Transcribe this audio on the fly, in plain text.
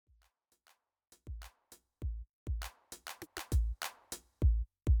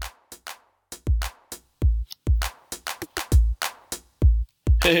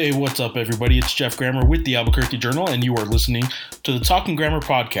Hey, what's up, everybody? It's Jeff Grammer with the Albuquerque Journal, and you are listening to the Talking Grammar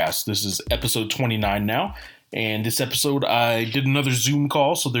podcast. This is episode 29 now, and this episode I did another Zoom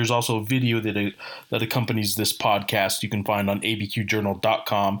call, so there's also a video that accompanies this podcast you can find on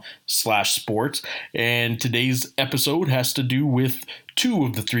abqjournal.com/sports. And today's episode has to do with two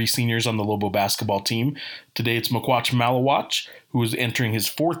of the three seniors on the Lobo basketball team. Today it's Makwach Malawach, who is entering his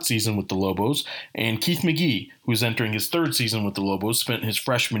fourth season with the Lobos, and Keith McGee, who is entering his third season with the Lobos, spent his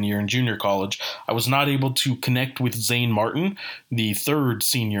freshman year in junior college. I was not able to connect with Zane Martin, the third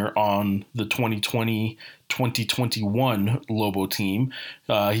senior on the 2020-2021 Lobo team.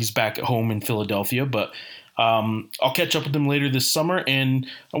 He's back at home in Philadelphia, but I'll catch up with them later this summer, and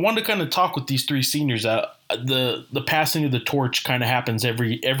I wanted to kind of talk with these three seniors. The passing of the torch kind of happens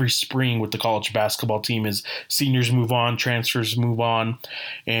every spring with the college basketball team as seniors move on, transfers move on,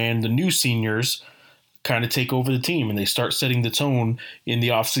 and the new seniors kind of take over the team and they start setting the tone in the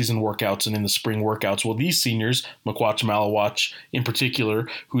off-season workouts and in the spring workouts. Well, these seniors, Makwach Malawach in particular,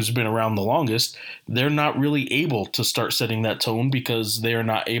 who's been around the longest, they're not really able to start setting that tone because they're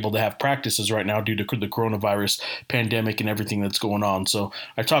not able to have practices right now due to the coronavirus pandemic and everything that's going on. So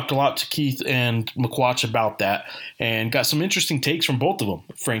I talked a lot to Keith and Makwach about that and got some interesting takes from both of them,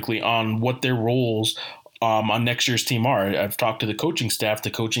 frankly, on what their roles on next year's team are. I've talked to the coaching staff.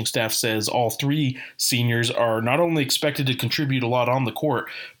 The coaching staff says all three seniors are not only expected to contribute a lot on the court,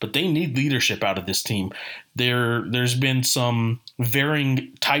 but they need leadership out of this team. There's been some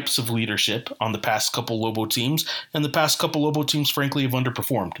varying types of leadership on the past couple Lobo teams, and the past couple Lobo teams, frankly, have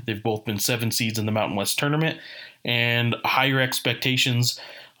underperformed. They've both been 7 seeds in the Mountain West tournament, and higher expectations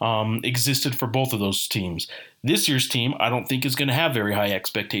existed for both of those teams. This year's team, I don't think, is going to have very high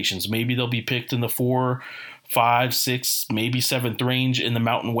expectations. Maybe they'll be picked in the 4, 5, 6, maybe 7th range in the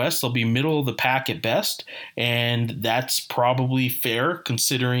Mountain West. They'll be middle of the pack at best, and that's probably fair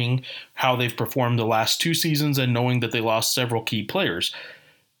considering how they've performed the last 2 seasons and knowing that they lost several key players.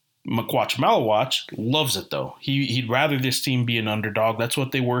 Makwach Malawach loves it, though. He'd rather this team be an underdog. That's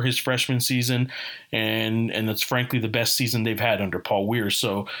what they were his freshman season, and that's frankly the best season they've had under Paul Weir.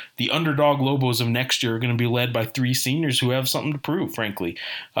 So the underdog Lobos of next year are going to be led by 3 seniors who have something to prove, frankly.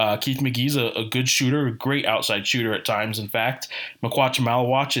 Keith McGee's a good shooter, a great outside shooter at times, in fact. Makwach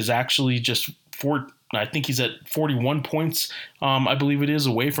Malawach is actually just I think he's at 41 points, I believe it is,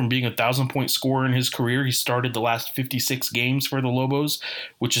 away from being a 1,000-point scorer in his career. He started the last 56 games for the Lobos,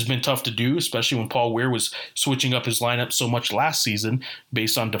 which has been tough to do, especially when Paul Weir was switching up his lineup so much last season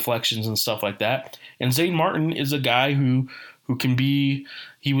based on deflections and stuff like that. And Zane Martin is a guy who can be –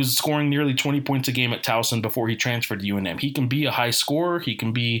 he was scoring nearly 20 points a game at Towson before he transferred to UNM. He can be a high scorer. He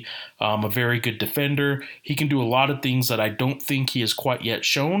can be a very good defender. He can do a lot of things that I don't think he has quite yet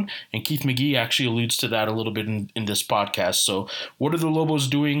shown, and Keith McGee actually alludes to that a little bit in this podcast. So what are the Lobos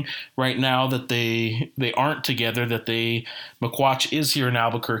doing right now that they aren't together, Makwach is here in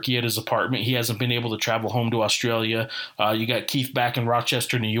Albuquerque at his apartment. He hasn't been able to travel home to Australia. You got Keith back in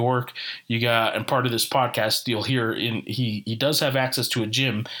Rochester, New York. And part of this podcast you'll hear, he does have access to a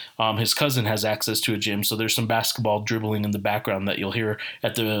gym. His cousin has access to a gym, so there's some basketball dribbling in the background that you'll hear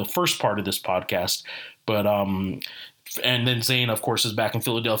at the first part of this podcast. But and then Zane, of course, is back in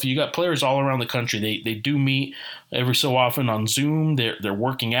Philadelphia. You got players all around the country. They do meet every so often on Zoom. They're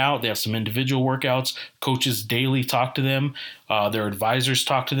working out. They have some individual workouts. Coaches daily talk to them. Their advisors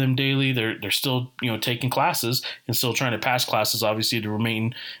talk to them daily. They're still taking classes and still trying to pass classes, obviously, to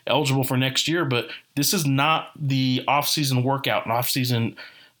remain eligible for next year. But this is not the off-season workout and off-season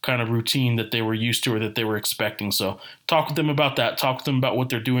kind of routine that they were used to or that they were expecting. So talk with them about that. Talk with them about what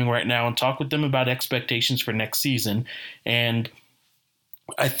they're doing right now, and talk with them about expectations for next season. And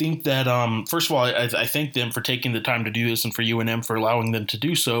I think that, first of all, I thank them for taking the time to do this and for UNM for allowing them to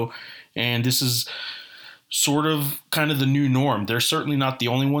do so. And this is sort of kind of the new norm. They're certainly not the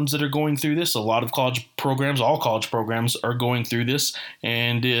only ones that are going through this. A lot of college programs, all college programs, are going through this,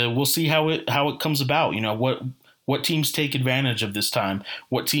 and we'll see how it comes about. What teams take advantage of this time?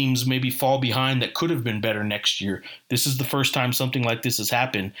 What teams maybe fall behind that could have been better next year? This is the first time something like this has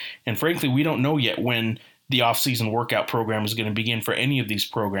happened. And frankly, we don't know yet when the off-season workout program is going to begin for any of these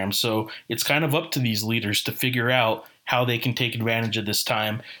programs. So it's kind of up to these leaders to figure out how they can take advantage of this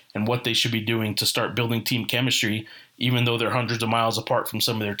time and what they should be doing to start building team chemistry, even though they're hundreds of miles apart from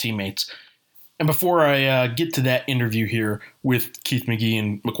some of their teammates. And before I get to that interview here with Keith McGee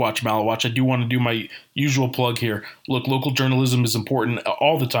and Makwach Malawach, I do want to do my usual plug here. Look, local journalism is important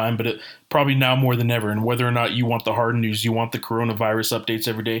all the time, but probably now more than ever. And whether or not you want the hard news, you want the coronavirus updates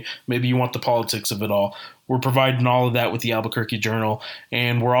every day, maybe you want the politics of it all. We're providing all of that with the Albuquerque Journal,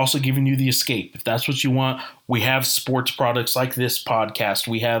 and we're also giving you the escape. If that's what you want, we have sports products like this podcast.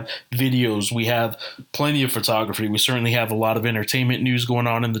 We have videos. We have plenty of photography. We certainly have a lot of entertainment news going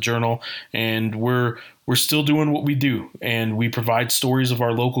on in the Journal, and we're still doing what we do, and we provide stories of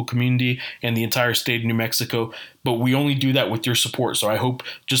our local community and the entire state of New Mexico, but we only do that with your support. So I hope,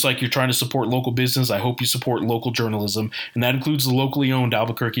 just like you're trying to support local business, I hope you support local journalism, and that includes the locally owned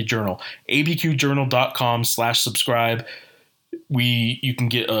Albuquerque Journal. abqjournal.com/subscribe. You can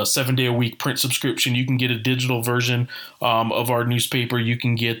get a 7-day-a-week print subscription. You can get a digital version of our newspaper. You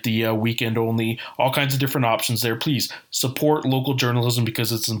can get the weekend only, all kinds of different options there. Please support local journalism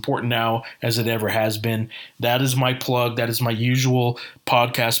because it's important now as it ever has been. That is my plug. That is my usual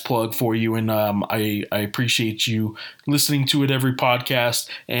podcast plug for you. And I appreciate you listening to it every podcast.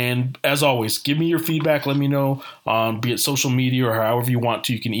 And as always, give me your feedback. Let me know, be it social media or however you want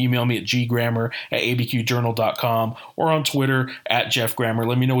to. You can email me at grammer@abqjournal.com or on Twitter @JeffGrammer.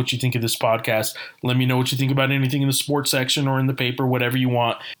 Let me know what you think of this podcast. Let me know what you think about anything in the sports section or in the paper, whatever you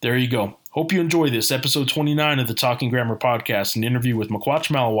want. There you go. Hope you enjoy this, episode 29 of the Talking Grammer podcast, an interview with McQuatch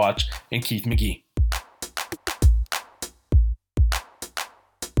Malawach and Keith McGee.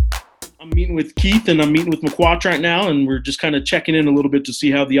 I'm meeting with Keith and I'm meeting with McQuatch right now, and we're just kind of checking in a little bit to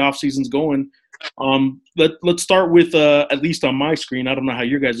see how the offseason's going. Let's start with, at least on my screen, I don't know how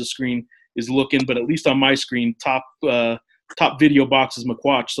your guys' screen is looking, but at least on my screen, top video box is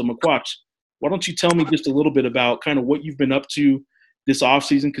McQuatch. So McQuatch, why don't you tell me just a little bit about kind of what you've been up to this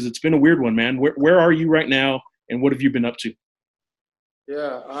offseason, because it's been a weird one, man. Where are you right now, and what have you been up to?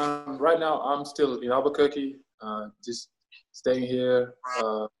 Yeah, right now I'm still in Albuquerque, just staying here.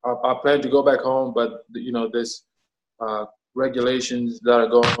 I plan to go back home, but there's regulations that are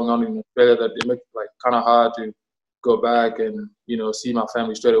going on in Australia that they make it like kind of hard to go back and see my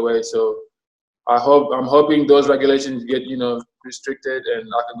family straight away. So I'm hoping those regulations get restricted and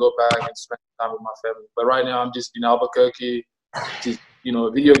I can go back and spend time with my family. But right now I'm just in Albuquerque, just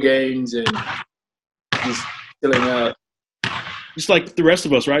video games and just chilling out. Just like the rest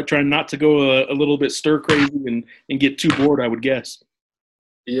of us, right? Trying not to go a little bit stir crazy and get too bored, I would guess.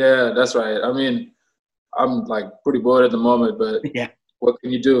 Yeah, that's right. I mean, I'm like pretty bored at the moment, but yeah, what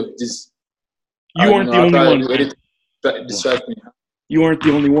can you do? Just you aren't the only one. Right? Distract me. You aren't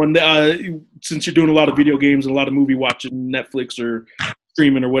the only one. Since you're doing a lot of video games and a lot of movie watching, Netflix or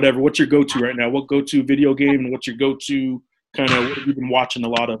streaming or whatever, what's your go-to right now? What go-to video game and what's your go-to kind of what have you been watching a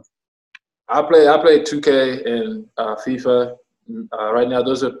lot of? I play 2K and FIFA. Right now,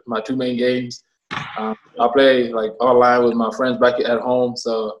 those are my two main games. I play like online with my friends back at home.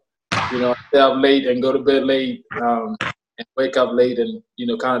 So, I stay up late and go to bed late and wake up late and,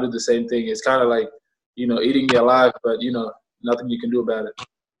 kind of do the same thing. It's kind of like, eating me alive, but, nothing you can do about it.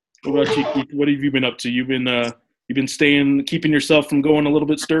 What about you, Keith? What have you been up to? You've been keeping yourself from going a little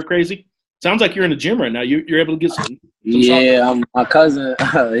bit stir crazy? Sounds like you're in the gym right now. You're able to get some yeah, my cousin,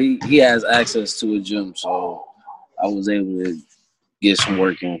 he has access to a gym, so I was able to get some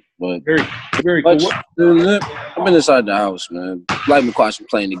work in. But very, very cool. I've been inside the house, man. Like McQuatch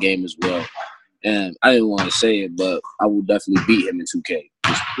playing the game as well. And I didn't want to say it, but I will definitely beat him in 2K.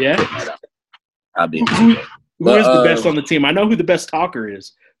 Yeah? I'll beat him in 2K. Who is the best on the team? I know who the best talker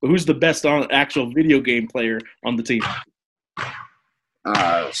is, but who's the best on actual video game player on the team?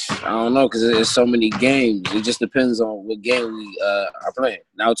 I don't know, because there's so many games. It just depends on what game we are playing.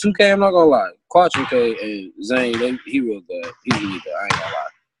 Now, 2K, I'm not going to lie. Quad 2K and Zane, he real good. He's really good. I ain't going to lie.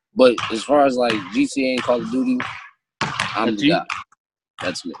 But as far as, like, GTA and Call of Duty, I'm the guy.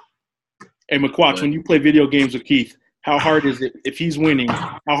 That's me. Hey, McQuatch, when you play video games with Keith, how hard is it, if he's winning,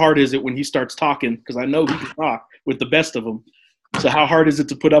 how hard is it when he starts talking? Because I know he can talk with the best of them. So how hard is it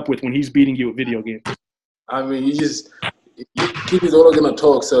to put up with when he's beating you at video games? I mean, Keith is always going to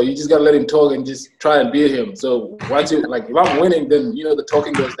talk, so you just got to let him talk and just try and beat him. So once if I'm winning, then, the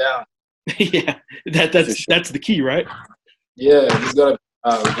talking goes down. Yeah, that's the key, right? Yeah, he's got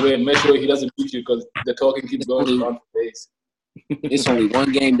to win. Make sure he doesn't beat you because the talking keeps going on for days. It's only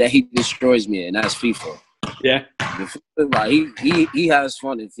one game that he destroys me, and that's FIFA. Yeah. Like, he has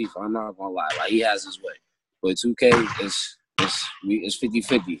fun in FIFA. I'm not going to lie. Like, he has his way. But 2K, it's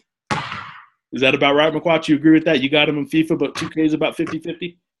 50-50. Is that about right, McQuatch? You agree with that? You got him in FIFA, but 2K is about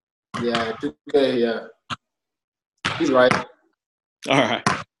 50-50? Yeah, 2K, yeah. He's right. All right.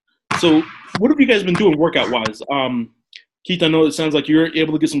 So what have you guys been doing workout-wise? Keith, I know it sounds like you're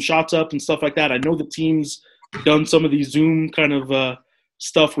able to get some shots up and stuff like that. I know the team's done some of these Zoom kind of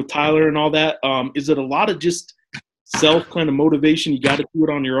stuff with Tyler and all that. Is it a lot of just self kind of motivation? You got to do it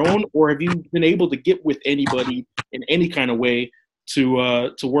on your own, or have you been able to get with anybody in any kind of way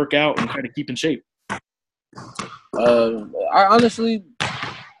to work out and kind of keep in shape? I honestly,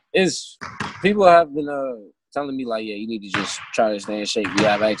 is people have been telling me like, yeah, you need to just try to stay in shape. We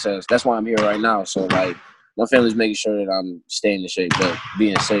have access. That's why I'm here right now. So like, my family's making sure that I'm staying in shape, but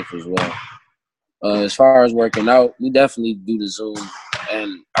being safe as well. As far as working out, we definitely do the Zoom,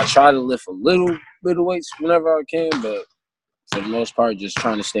 and I try to lift a little bit of weights whenever I can, but for the most part, just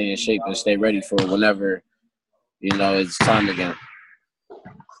trying to stay in shape and stay ready for whenever, it's time again.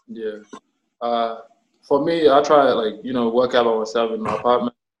 Yeah. For me, I try work out by myself in my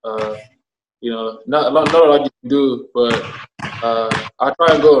apartment. Not a lot you can do, but I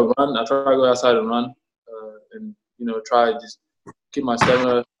try and go and run. I try to go outside and run, and try just keep my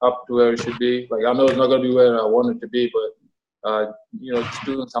stamina up to where it should be. Like I know it's not gonna be where I want it to be, but just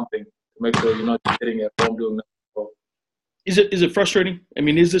doing something to make sure you're not just sitting at home doing nothing. Is it frustrating? I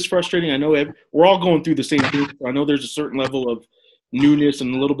mean, is this frustrating? I know we're all going through the same thing. I know there's a certain level of newness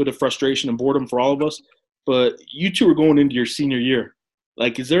and a little bit of frustration and boredom for all of us. But you two are going into your senior year.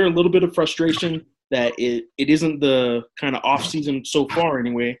 Like, is there a little bit of frustration that it isn't the kind of off season so far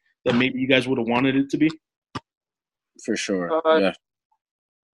anyway that maybe you guys would have wanted it to be? For sure. Yeah.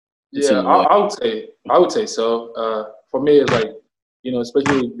 Yeah, I would say so. For me, it's like,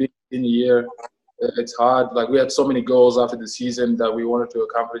 especially being in the year, it's hard. Like we had so many goals after the season that we wanted to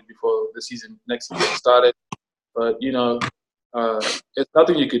accomplish before the next season started. But it's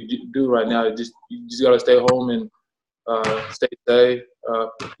nothing you could do right now. You just gotta stay home and stay safe.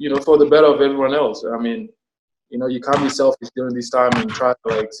 For the better of everyone else. I mean, you can't be selfish during this time and try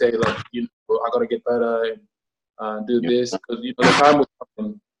to say I gotta get better and do this because the time will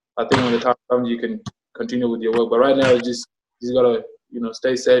come. I think when the time comes, you can continue with your work. But right now, you just gotta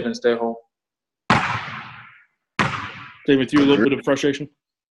stay safe and stay home. Same with you, a little bit of frustration.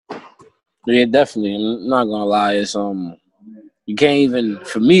 Yeah, definitely. I'm not gonna lie, it's you can't even,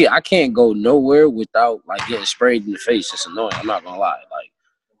 for me, I can't go nowhere without getting sprayed in the face. It's annoying. I'm not gonna lie.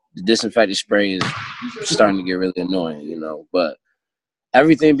 The disinfectant spray is starting to get really annoying, But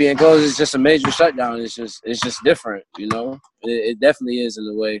everything being closed is just a major shutdown. It's just different, It definitely is in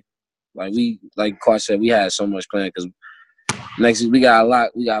a way. Like Clark said, we had so much planned because next week we got a lot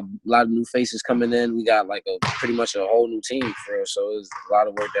of new faces coming in. We got pretty much a whole new team for us. So it's a lot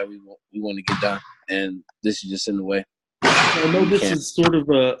of work that we want to get done, and this is just in the way. I know this is sort of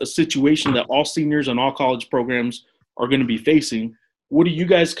a situation that all seniors and all college programs are going to be facing. What do you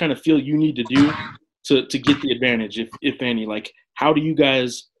guys kind of feel you need to do to get the advantage, if any? Like, how do you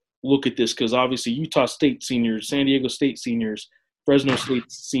guys look at this? Because obviously Utah State seniors, San Diego State seniors, Fresno State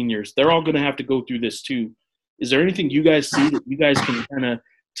seniors, they're all going to have to go through this too. Is there anything you guys see that you guys can kind of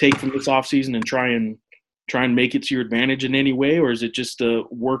take from this offseason and try and make it to your advantage in any way? Or is it just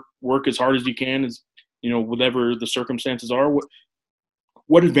work as hard as you can, as whatever the circumstances are?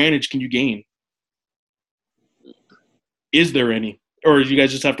 What advantage can you gain? Is there any? Or do you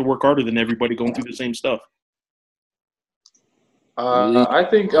guys just have to work harder than everybody going through the same stuff? I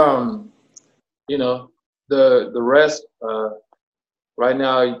think the rest right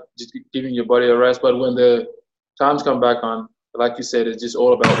now, just giving your body a rest. But when the times come back on, like you said, it's just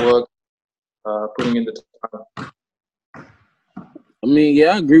all about work, putting in the time. I mean,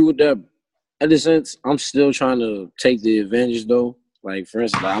 yeah, I agree with that. In a sense, I'm still trying to take the advantage though. Like for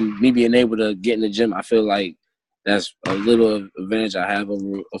instance, me being able to get in the gym, I feel like that's a little advantage I have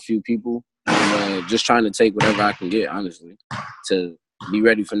over a few people. And just trying to take whatever I can get, honestly, to be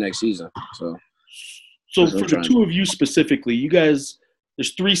ready for next season. So for the two of you specifically, you guys,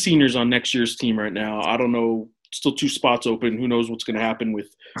 there's 3 seniors on next year's team right now. I don't know, still 2 spots open. Who knows what's going to happen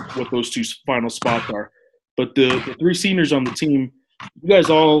with what those 2 final spots are. But the 3 seniors on the team, you guys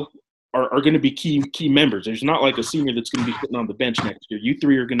all are going to be key members. There's not like a senior that's going to be sitting on the bench next year. You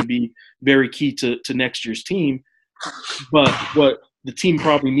 3 are going to be very key to next year's team. But what the team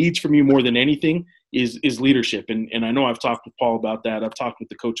probably needs from you more than anything is leadership. And I know I've talked with Paul about that. I've talked with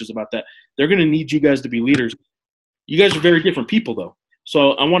the coaches about that. They're going to need you guys to be leaders. You guys are very different people, though.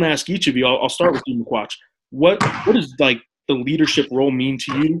 So I want to ask each of you. I'll start with you, McQuatch. What does the leadership role mean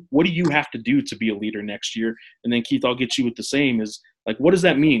to you? What do you have to do to be a leader next year? And then Keith, I'll get you with the same. Is what does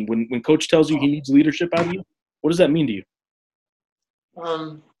that mean when Coach tells you he needs leadership out of you? What does that mean to you?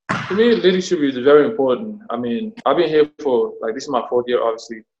 For me, leadership is very important. I mean, I've been here for this is my 4th year,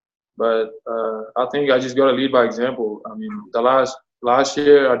 obviously, but I think I just got to lead by example. I mean, the last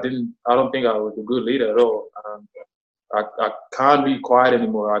year I don't think I was a good leader at all. I can't be quiet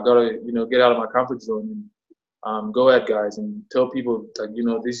anymore. I gotta get out of my comfort zone go at guys and tell people like,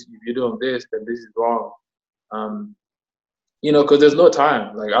 this, if you're doing this, then this is wrong. Because there's no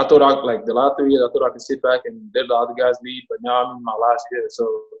time. Like I thought, the last 3 years, I thought I could sit back and let the other guys lead, but now I'm in my last year,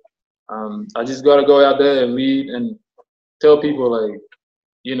 so I just gotta go out there and lead and tell people like,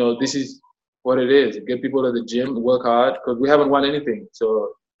 this is what it is. Get people to the gym, work hard, because we haven't won anything.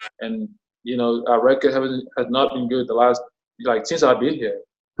 So, and our record has not been good the last since I've been here.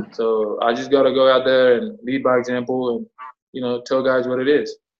 So I just gotta go out there and lead by example, and tell guys what it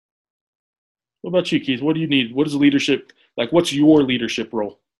is. What about you, Keith? What do you need? What is leadership like? What's your leadership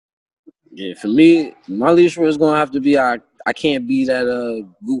role? Yeah, for me, my leadership is gonna have to be I can't be that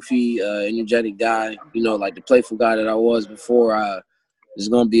goofy, energetic guy, like the playful guy that I was before. It's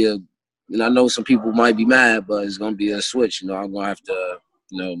gonna be and I know some people might be mad, but it's gonna be a switch. I'm gonna have to,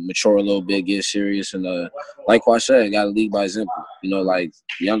 mature a little bit, get serious, and like what I said, I gotta lead by example. Like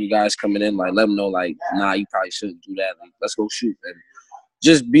younger guys coming in, like let them know, like, nah, you probably shouldn't do that. Like, let's go shoot, and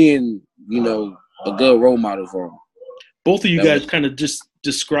just being, a good role model for them. Both of you guys kind of just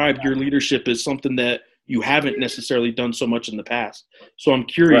described your leadership as something that you haven't necessarily done so much in the past. So I'm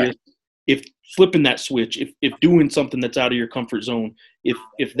curious if flipping that switch, if doing something that's out of your comfort zone,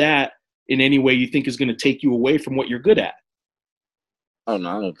 if that in any way you think is going to take you away from what you're good at. Oh,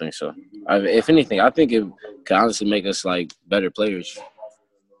 no, I don't think so. If anything, I think it could honestly make us, like, better players.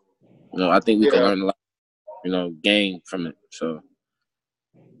 I think we can learn a lot, gain from it. So,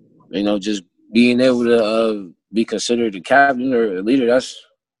 just being able to be considered a captain or a leader, that's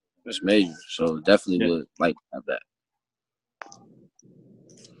major. So definitely would like to have that.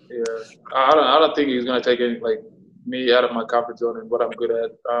 Yeah, I don't think he's gonna take any me out of my comfort zone and what I'm good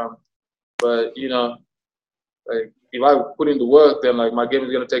at. But if I put in the work, then my game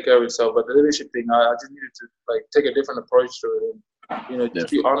is gonna take care of itself. But the leadership thing, I just needed to take a different approach to it, and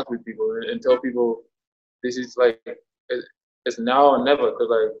just be honest with people and tell people this is it's now or never.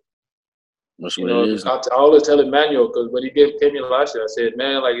 Because I always tell Emmanuel, because when he came in last year, I said,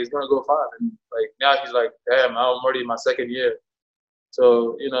 man, he's gonna go far, and now he's like, damn, I'm already in my second year.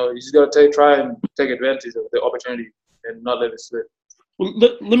 So you just gotta try and take advantage of the opportunity and not let it slip. Well,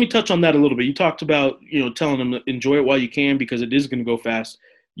 let me touch on that a little bit. You talked about telling them to enjoy it while you can because it is going to go fast.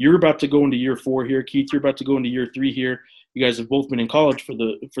 You're about to go into year 4 here, Keith. You're about to go into year 3 here. You guys have both been in college for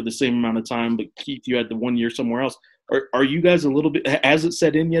the same amount of time, but Keith, you had the 1 year somewhere else. Are you guys a little bit? Has it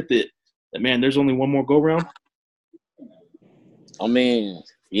set in yet that man, there's only one more go round? I mean,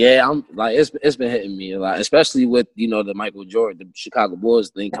 yeah, I'm it's been hitting me a lot, especially with the Michael Jordan, the Chicago Bulls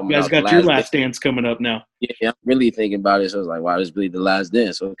thing coming out. You guys got your last dance coming up now. Yeah, I'm really thinking about it. So I was like, wow, this is really the last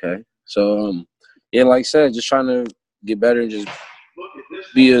dance. Okay, so yeah, like I said, just trying to get better and just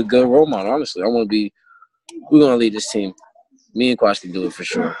be a good role model. Honestly, we're gonna lead this team. Me and Quash can do it for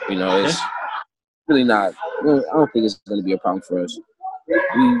sure. It's really not. I don't think it's gonna be a problem for us.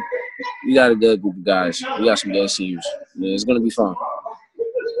 We got a good group of guys. We got some good seniors. It's gonna be fun.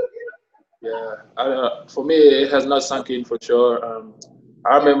 Yeah, for me, it has not sunk in for sure.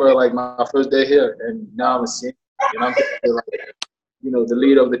 I remember my first day here, and now I'm a senior, and I'm the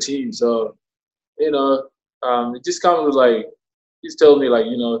leader of the team. So, it just kind of he's told me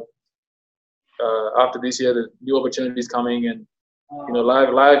after this year, the new opportunities coming, and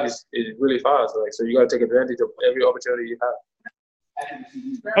life is really fast. So you got to take advantage of every opportunity you have.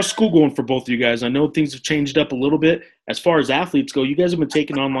 How's school going for both of you guys? I know things have changed up a little bit. As far as athletes go, you guys have been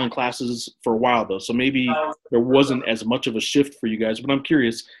taking online classes for a while, though, so maybe there wasn't as much of a shift for you guys. But I'm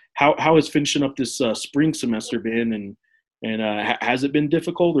curious, how has finishing up this spring semester been, and has it been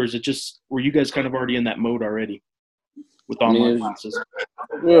difficult, or is it just were you guys kind of already in that mode already with online classes?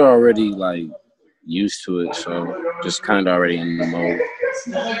 We're already used to it, so just kind of already in the mode.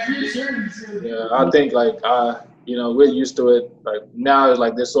 Yeah, I think we're used to it. Now,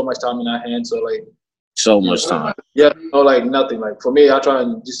 there's so much time in our hands, so so much time. Yeah, nothing. For me, I try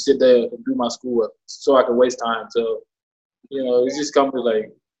and just sit there and do my schoolwork so I can waste time. So, it's just come with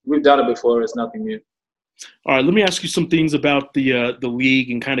we've done it before. It's nothing new. All right, let me ask you some things about the league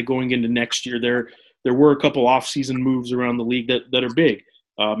and kind of going into next year. There were a couple off-season moves around the league that are big.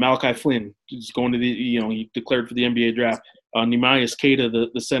 Malachi Flynn is going to he declared for the NBA draft. Neemias Queta,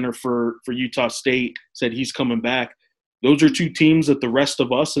 the center for Utah State, said he's coming back. Those are two teams that the rest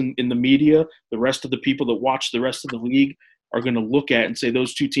of us in the media, the rest of the people that watch the rest of the league are going to look at and say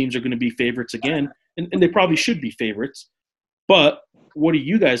those two teams are going to be favorites again, and they probably should be favorites. But what do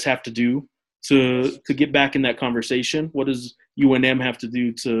you guys have to do to get back in that conversation? What does UNM have to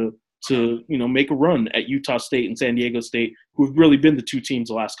do to make a run at Utah State and San Diego State, who have really been the two teams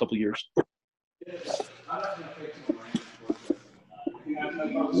the last couple of years?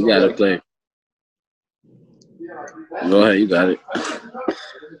 We got to play. Go ahead, you got it.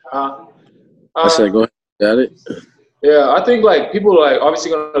 Uh, I said, go ahead, you got it. Yeah, I think like people are like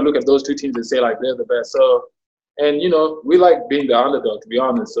obviously gonna look at those two teams and say like they're the best. So, and we like being the underdog to be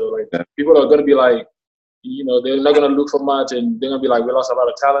honest. So like people are gonna be like, they're not gonna look for much and they're gonna be like we lost a lot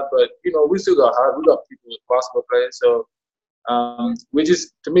of talent, but we still got hard. We got people with basketball players. So we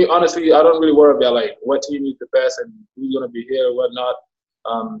just, to me, honestly, I don't really worry about like what team is the best and who's gonna be here or whatnot.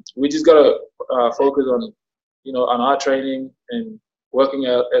 We just gotta focus on, on our training and working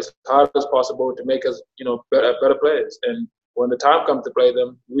out as hard as possible to make us, better players. And when the time comes to play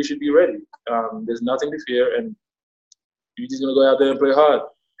them, we should be ready. There's nothing to fear, and you're just gonna go out there and play hard.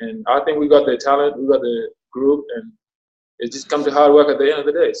 And I think we got the talent, we got the group, and it just comes to hard work at the end of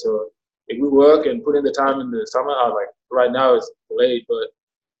the day. So if we work and put in the time in the summer, like right now it's late, but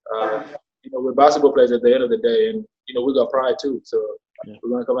we're basketball players at the end of the day, and we got pride too. So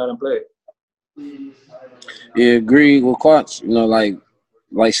we're gonna come out and play. Yeah, agree with Quats. Like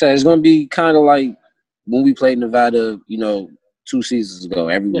I said, it's gonna be kind of like when we played Nevada, 2 seasons ago.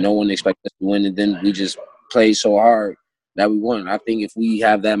 No one expected us to win, and then we just played so hard that we won. I think if we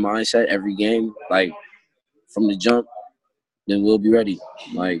have that mindset every game, like from the jump, then we'll be ready.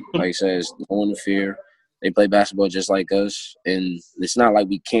 Like I said, it's no one to fear. They play basketball just like us, and it's not like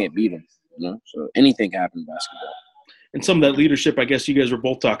we can't beat them. So anything can happen in basketball. And some of that leadership, I guess you guys were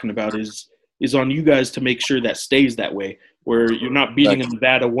both talking about, is on you guys to make sure that stays that way, where you're not beating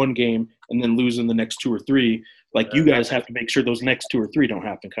Nevada one game and then losing the next 2 or 3. Like you guys have to make sure those next 2 or 3 don't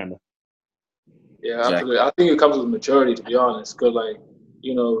happen, kind of. Yeah, absolutely. I think it comes with maturity, to be honest. Because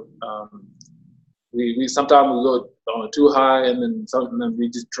we sometimes we go too high and then sometimes we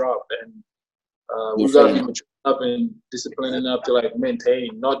just drop, and we got to be mature enough and disciplined enough to like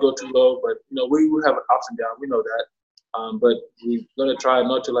maintain, not go too low. But we will have ups and downs. We know that. But we're gonna try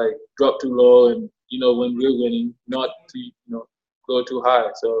not to like drop too low, and when we're winning, not to go too high.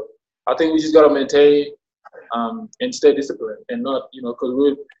 So I think we just gotta maintain and stay disciplined, and not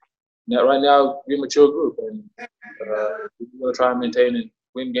because right now we're a mature group, and we're gonna try and maintain and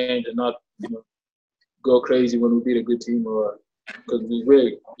win games, and not go crazy when we beat a good team, or because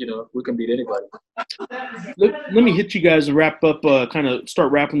we can beat anybody. Let me hit you guys and wrap up. Kind of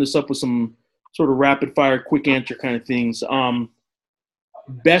start wrapping this up with some sort of rapid fire, quick answer kind of things.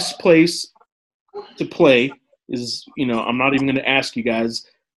 Best place to play is, I'm not even going to ask you guys.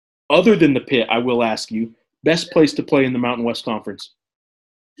 Other than the Pit, I will ask you, best place to play in the Mountain West Conference.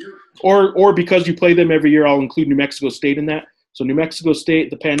 Or because you play them every year, I'll include New Mexico State in that. So New Mexico State,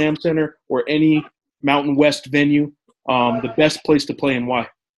 the Pan Am Center, or any Mountain West venue, the best place to play and why?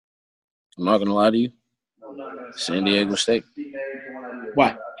 I'm not going to lie to you. San Diego State.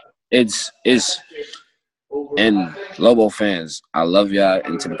 Why? It's and Lobo fans, I love y'all.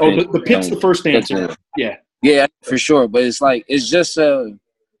 And to the Pit, the Pit's the first answer. Yeah, for sure. But it's like I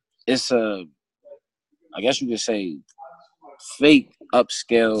guess you could say fake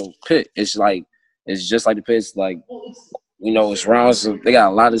upscale Pit. It's just like the Pit's like it's round. So they got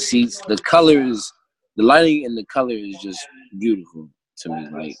a lot of seats. The lighting and the color is just beautiful to me.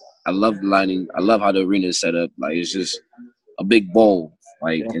 Like I love the lighting. I love how the arena is set up. Like it's just a big bowl.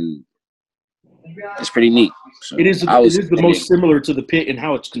 And it's pretty neat. So it is the most similar to the Pit in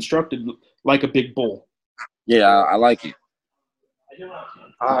how it's constructed, like a big bowl. Yeah, I like it.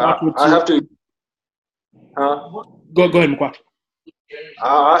 I have to. Go ahead, McQuatch.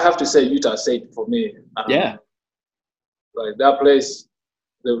 I have to say Utah State for me. Like that place,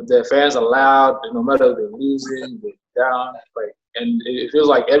 the fans are loud, and no matter if they're losing, they're down. And it feels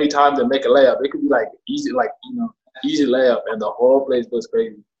like every time they make a layup, it could be like easy, easy layup, and the whole place goes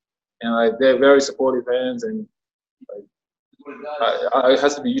crazy. And they're very supportive fans, and it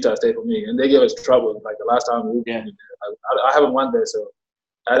has to be Utah State for me. And they gave us trouble like the last time we won. I haven't won there, so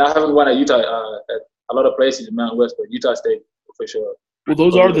and I haven't won at Utah at a lot of places in Mountain West, but Utah State for sure. Well,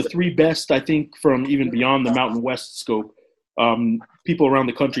 those are the 3 best, I think, from even beyond the Mountain West scope. People around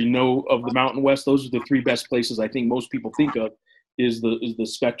the country know of the Mountain West. Those are the 3 best places I think most people think of. Is the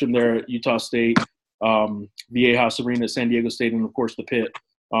Spectrum there at Utah State, Viejas Arena at San Diego State, and of course the Pit.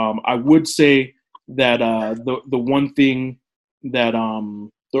 I would say that the one thing that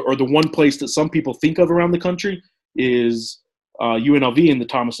the one place that some people think of around the country is UNLV in the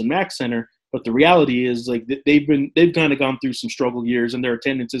Thomas and Mack Center. But the reality is they've kind of gone through some struggle years, and their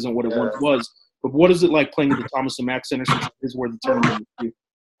attendance isn't what it once was. But what is it like playing at the Thomas and Mack Center, since it is where the tournament is?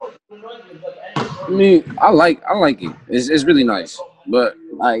 I mean, I like it. It's really nice. But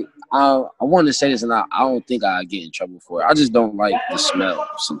I wanted to say this, and I don't think I get in trouble for it. I just don't like the smell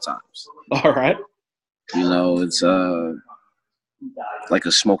sometimes. All right. It's like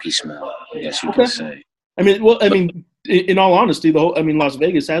a smoky smell, I guess you could say. I mean, well, I mean, in all honesty, Las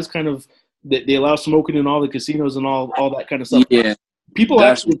Vegas has kind of they allow smoking in all the casinos and all that kind of stuff. Yeah, People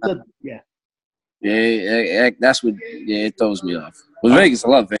that's actually what, said, yeah. that's what it throws me off. But Vegas, I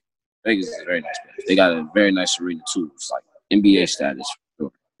love Vegas. Vegas is a very nice place. They got a very nice arena too. It's like NBA status, for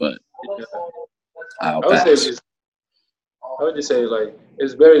sure. But I'll I would say pass. I would just say like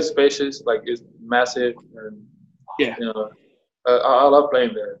it's very spacious, like it's massive, and Yeah. I love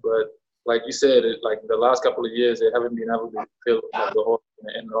playing there. But like you said, like the last couple of years, they haven't been able to fill like the whole,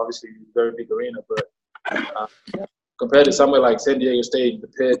 and obviously very big arena. But compared to somewhere like San Diego State, the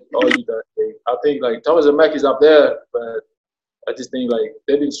Pit, or Utah State, I think like Thomas and Mackey's up there, but I just think like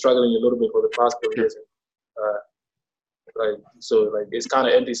they've been struggling a little bit for the past couple of years. Like it's kind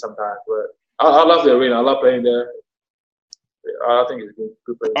of empty sometimes. But I love the arena. I love playing there. I think it's a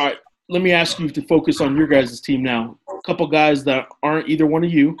good place. All right, let me ask you to focus on your guys' team now. A couple guys that aren't either one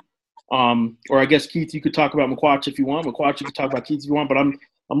of you, or I guess Keith, you could talk about McQuatch if you want. McQuatch, you could talk about Keith if you want. But I'm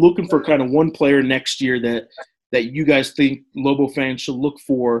looking for kind of one player next year that you guys think Lobo fans should look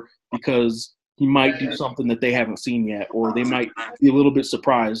for because he might do something that they haven't seen yet, or they might be a little bit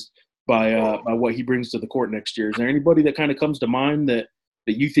surprised by what he brings to the court next year. Is there anybody that kind of comes to mind that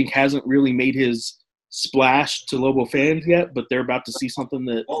you think hasn't really made his splash to Lobo fans yet, but they're about to see something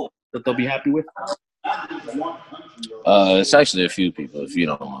that they'll be happy with? It's actually a few people, if you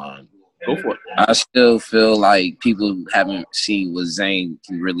don't mind. Go for it. I still feel like people haven't seen what Zane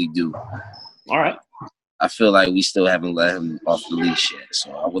can really do. All right. I feel like we still haven't let him off the leash yet,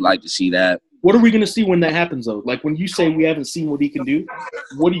 so I would like to see that. What are we going to see when that happens, though? Like when you say we haven't seen what he can do,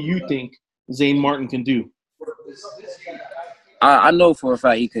 what do you think Zane Martin can do? I know for a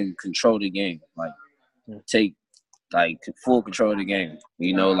fact he can control the game, like take like full control of the game.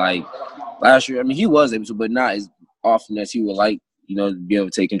 You know, like last year, I mean, he was able to, but not as often as he would like. You know, to be able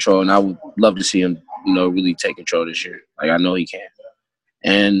to take control, and I would love to see him, you know, really take control this year. Like I know he can.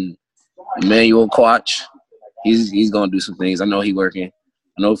 And Emmanuel Quach, he's gonna do some things. I know he's working.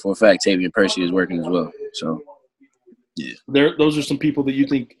 I know for a fact Tavian Percy is working as well. So, yeah. Those are some people that you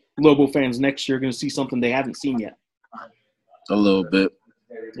think Lobo fans next year are going to see something they haven't seen yet. A little bit.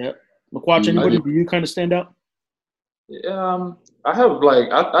 Yeah. McQuatch, anybody? Do you kind of stand out? I have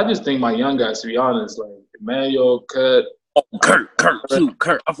I just think my young guys, to be honest, like Emmanuel, Kurt. Oh, Kurt too.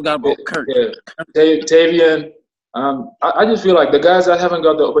 Kurt. I forgot about Kurt. Yeah. Tavian. I just feel like the guys that haven't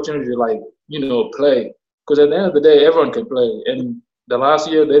got the opportunity to play, because at the end of the day, everyone can play. And the last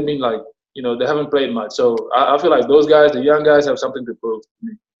year they've been they haven't played much. So I feel like those guys, the young guys, have something to prove.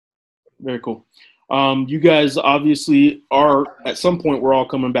 Very cool. You guys obviously are at some point. We're all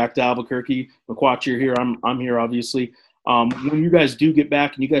coming back to Albuquerque. McQuatch, you're here. I'm here, obviously. When you guys do get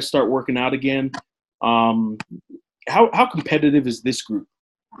back and you guys start working out again, how competitive is this group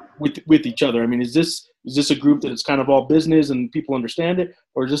with each other? I mean, is this a group that is kind of all business and people understand it,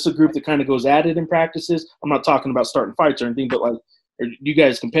 or is this a group that kind of goes at it in practices? I'm not talking about starting fights or anything, but like, are you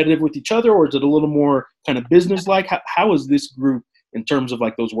guys competitive with each other, or is it a little more kind of business-like? How is this group in terms of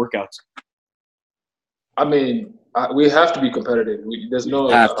like those workouts? I mean, we have to be competitive. There's no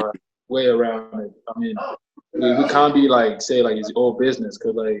way around it. I mean, we can't be say it's all business,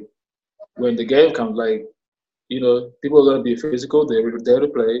 because when the game comes, people are gonna be physical. They're there to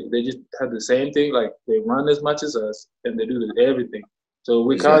play. They just have the same thing. Like they run as much as us, and they do everything. So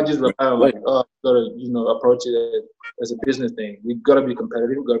we can't just rely on gotta approach it as a business thing. We gotta be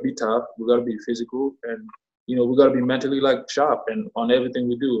competitive. We gotta be tough. We gotta be physical, and we gotta be mentally sharp and on everything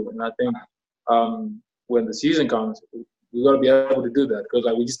we do. And I think when the season comes, we gotta be able to do that, because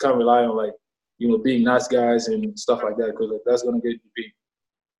we just can't rely on being nice guys and stuff like that, because that's gonna get you beat.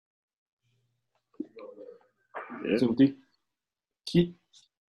 Yeah.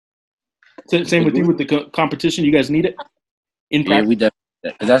 Same with you with the competition. You guys need it in practice. Yeah, we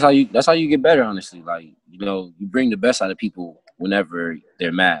definitely. That's how you get better. Honestly, you bring the best out of people whenever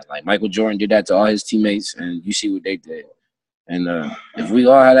they're mad. Like Michael Jordan did that to all his teammates, and you see what they did. And if we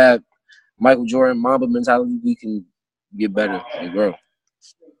all had that Michael Jordan Mamba mentality, we can get better and grow.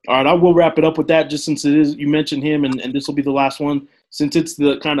 All right, I will wrap it up with that, just since you mentioned him, and this will be the last one, since it's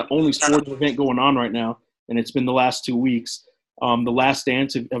the kind of only sports event going on right now, and it's been the last 2 weeks. The Last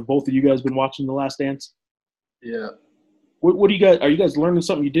Dance. Have both of you guys been watching The Last Dance? Yeah. What do you guys? Are you guys learning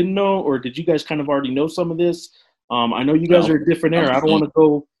something you didn't know, or did you guys kind of already know some of this? I know you guys are a different era. I don't want to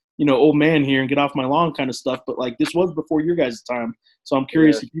go, old man here and get off my lawn kind of stuff, but this was before your guys' time. So I'm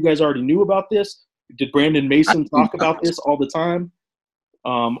curious if you guys already knew about this. Did Brandon Mason talk about this all the time?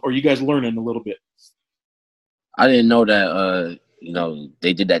 Or you guys learning a little bit? I didn't know that,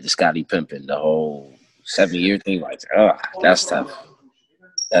 they did that to Scottie Pippen, the whole 7-year thing. That's tough.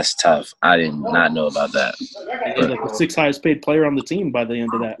 That's tough. I did not know about that. He's like the 6th highest paid player on the team by the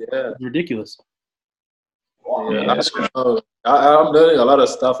end of that. Yeah. It's ridiculous. Yeah, I'm learning a lot of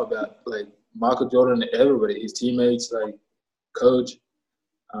stuff about like Michael Jordan and everybody, his teammates, like coach,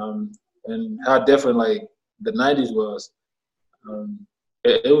 and how different like the '90s was.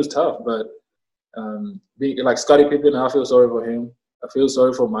 It was tough, but being like Scottie Pippen, I feel sorry for him. I feel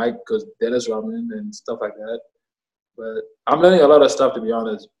sorry for Mike because Dennis Rodman and stuff like that. But I'm learning a lot of stuff, to be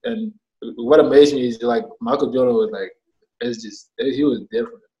honest. And what amazed me is like Michael Jordan was like, he was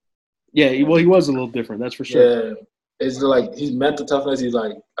different. Yeah, he was a little different, that's for sure. Yeah, it's like his mental toughness is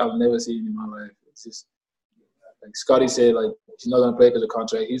like I've never seen in my life. It's just like Scottie said, like he's not gonna play because of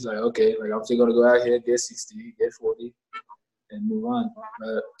contract. He's like, okay, like I'm still gonna go out here, get 60, get 40, and move on.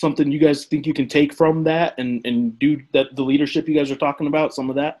 Something you guys think you can take from that and do that, the leadership you guys are talking about, some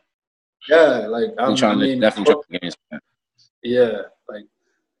of that? Yeah, like I'm definitely trying to gain. Yeah, like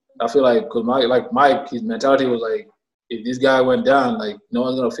I feel like because Mike, his mentality was like, if this guy went down, like no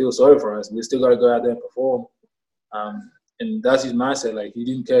one's gonna feel sorry for us. We still gotta go out there and perform. And that's his mindset. Like he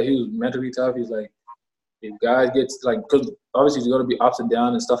didn't care. He was mentally tough. He's like, if guys gets like, because obviously there's gonna be ups and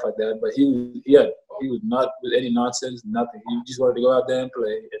downs and stuff like that. But he was not with any nonsense, nothing. He just wanted to go out there and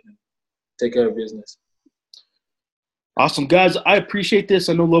play and take care of business. Awesome, guys. I appreciate this.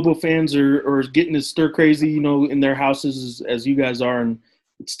 I know Lobo fans are getting as stir crazy, in their houses as you guys are, and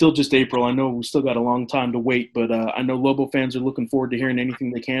it's still just April. I know we still got a long time to wait, but I know Lobo fans are looking forward to hearing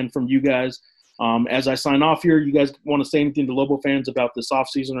anything they can from you guys. As I sign off here, you guys want to say anything to Lobo fans about this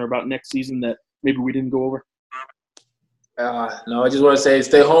offseason or about next season that maybe we didn't go over? No, I just want to say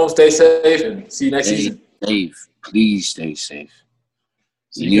stay home, stay safe, and see you next season. Safe. Please stay safe.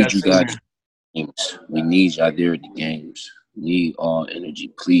 We need you guys. We need y'all there at the games. We need all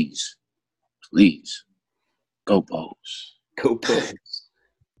energy. Please. Please. Go Bulls. Go Bulls.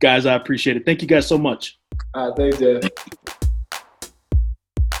 Guys, I appreciate it. Thank you guys so much. Thanks, Jeff.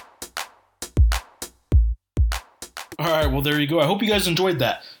 All right, well, there you go. I hope you guys enjoyed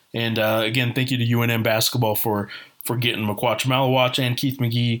that. And again, thank you to UNM Basketball for getting McQuatch Malawach and Keith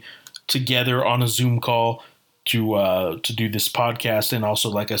McGee together on a Zoom call to do this podcast. And also,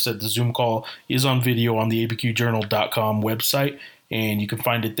 like I said, the Zoom call is on video on the abqjournal.com website, and you can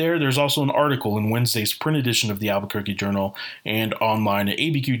find it there. There's also an article in Wednesday's print edition of the Albuquerque Journal and online at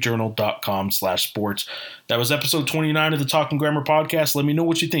abqjournal.com/sports. That was episode 29 of the Talking Grammer podcast. Let me know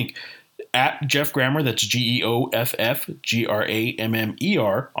what you think. At Jeff Grammer, that's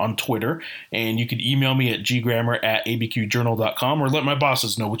GEOFFGRAMMER on Twitter. And you can email me at ggrammer@abqjournal.com or let my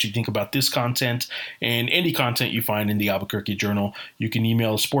bosses know what you think about this content and any content you find in the Albuquerque Journal. You can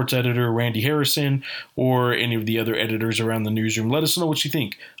email sports editor Randy Harrison or any of the other editors around the newsroom. Let us know what you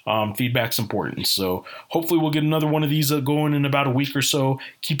think. Feedback's important. So hopefully we'll get another one of these going in about a week or so.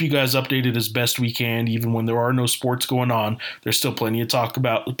 Keep you guys updated as best we can. Even when there are no sports going on, there's still plenty to talk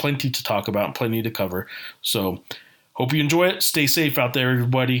about and plenty to cover. So hope you enjoy it. Stay safe out there,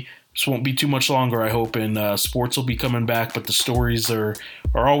 everybody. This won't be too much longer, I hope, and sports will be coming back, but the stories are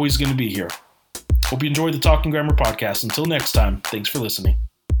always going to be here. Hope you enjoyed the Talking Grammer podcast. Until next time, thanks for listening.